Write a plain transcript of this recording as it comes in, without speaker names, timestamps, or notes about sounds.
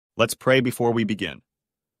Let's pray before we begin.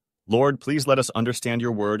 Lord, please let us understand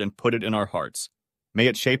your word and put it in our hearts. May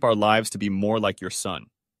it shape our lives to be more like your Son.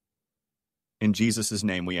 In Jesus'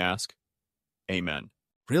 name we ask. Amen.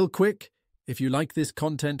 Real quick, if you like this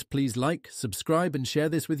content, please like, subscribe, and share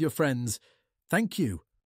this with your friends. Thank you.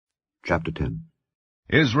 Chapter 10.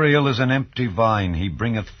 Israel is an empty vine, he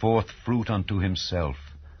bringeth forth fruit unto himself.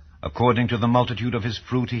 According to the multitude of his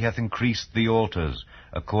fruit he hath increased the altars.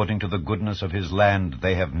 According to the goodness of his land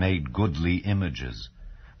they have made goodly images.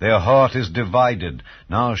 Their heart is divided,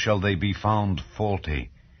 now shall they be found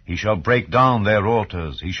faulty. He shall break down their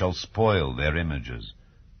altars, he shall spoil their images.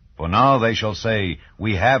 For now they shall say,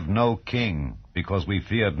 We have no king, because we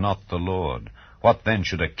feared not the Lord. What then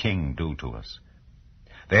should a king do to us?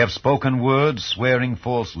 They have spoken words, swearing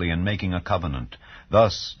falsely, and making a covenant.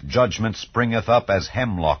 Thus judgment springeth up as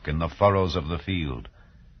hemlock in the furrows of the field.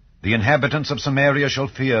 The inhabitants of Samaria shall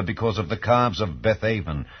fear because of the calves of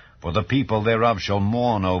Bethaven, for the people thereof shall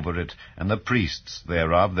mourn over it, and the priests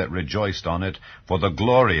thereof that rejoiced on it, for the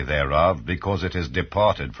glory thereof, because it is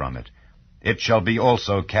departed from it. It shall be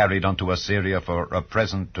also carried unto Assyria for a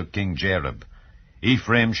present to King Jareb.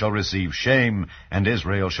 Ephraim shall receive shame, and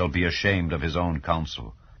Israel shall be ashamed of his own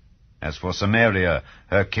counsel. As for Samaria,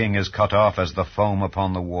 her king is cut off as the foam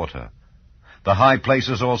upon the water. The high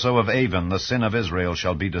places also of Avon, the sin of Israel,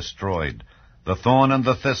 shall be destroyed. The thorn and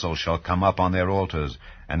the thistle shall come up on their altars,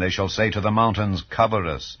 and they shall say to the mountains, Cover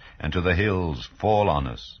us, and to the hills, Fall on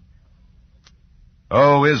us.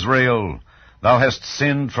 O Israel, thou hast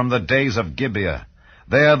sinned from the days of Gibeah.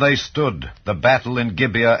 There they stood. The battle in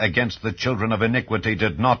Gibeah against the children of iniquity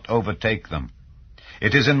did not overtake them.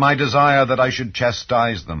 It is in my desire that I should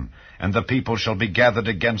chastise them, and the people shall be gathered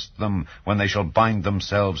against them when they shall bind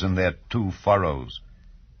themselves in their two furrows.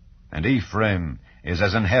 And Ephraim is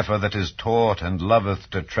as an heifer that is taught and loveth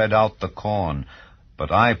to tread out the corn,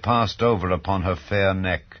 but I passed over upon her fair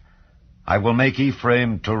neck. I will make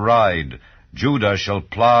Ephraim to ride, Judah shall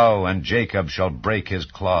plow, and Jacob shall break his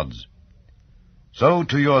clods. Sow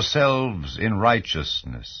to yourselves in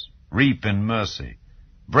righteousness, reap in mercy.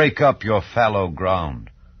 Break up your fallow ground,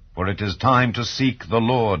 for it is time to seek the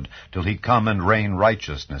Lord till he come and rain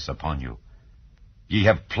righteousness upon you. Ye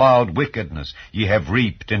have plowed wickedness, ye have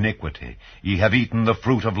reaped iniquity. Ye have eaten the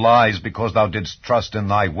fruit of lies, because thou didst trust in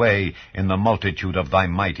thy way, in the multitude of thy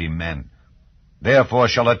mighty men. Therefore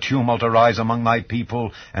shall a tumult arise among thy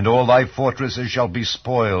people, and all thy fortresses shall be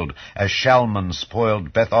spoiled, as Shalman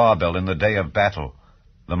spoiled Beth Arbel in the day of battle.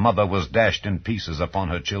 The mother was dashed in pieces upon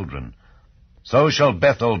her children. So shall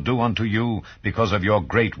Bethel do unto you because of your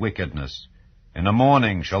great wickedness. In the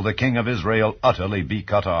morning shall the king of Israel utterly be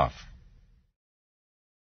cut off.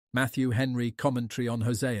 Matthew Henry Commentary on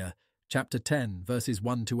Hosea, chapter 10, verses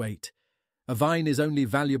 1 to 8. A vine is only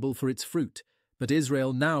valuable for its fruit, but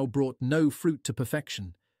Israel now brought no fruit to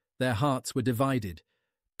perfection. Their hearts were divided.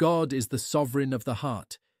 God is the sovereign of the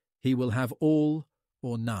heart. He will have all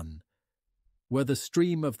or none. Were the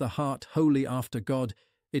stream of the heart wholly after God,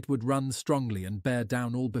 it would run strongly and bear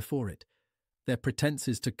down all before it. Their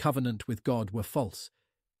pretenses to covenant with God were false.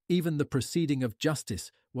 Even the proceeding of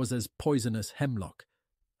justice was as poisonous hemlock.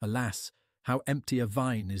 Alas, how empty a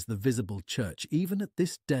vine is the visible church, even at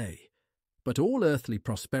this day. But all earthly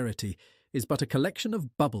prosperity is but a collection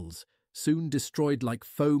of bubbles, soon destroyed like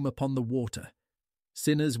foam upon the water.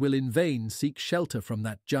 Sinners will in vain seek shelter from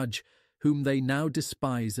that judge, whom they now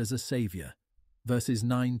despise as a saviour. Verses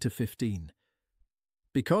 9 to 15.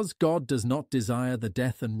 Because God does not desire the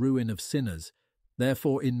death and ruin of sinners,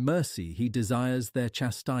 therefore in mercy he desires their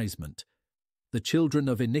chastisement. The children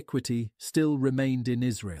of iniquity still remained in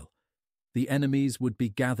Israel. The enemies would be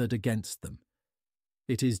gathered against them.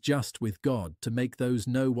 It is just with God to make those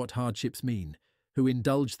know what hardships mean, who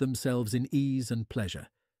indulge themselves in ease and pleasure.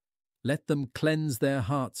 Let them cleanse their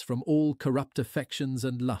hearts from all corrupt affections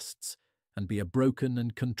and lusts, and be a broken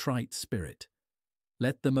and contrite spirit.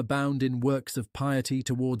 Let them abound in works of piety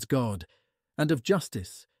towards God, and of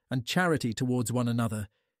justice and charity towards one another.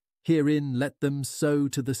 Herein let them sow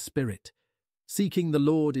to the Spirit. Seeking the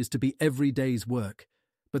Lord is to be every day's work,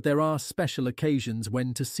 but there are special occasions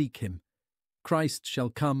when to seek him. Christ shall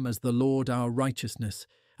come as the Lord our righteousness,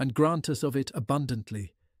 and grant us of it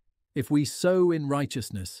abundantly. If we sow in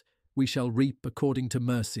righteousness, we shall reap according to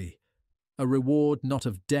mercy, a reward not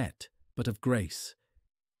of debt, but of grace.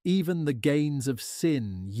 Even the gains of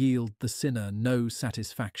sin yield the sinner no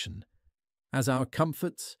satisfaction. As our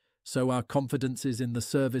comforts, so our confidences in the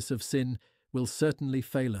service of sin will certainly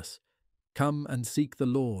fail us. Come and seek the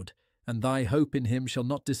Lord, and thy hope in him shall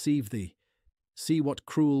not deceive thee. See what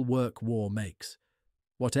cruel work war makes.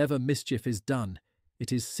 Whatever mischief is done,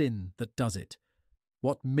 it is sin that does it.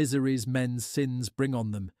 what miseries men's sins bring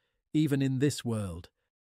on them, even in this world.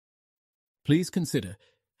 Please consider,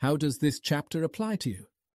 how does this chapter apply to you?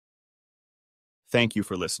 Thank you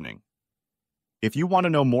for listening. If you want to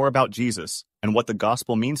know more about Jesus and what the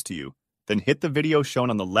gospel means to you, then hit the video shown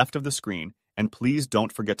on the left of the screen, and please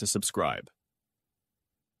don't forget to subscribe.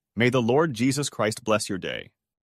 May the Lord Jesus Christ bless your day.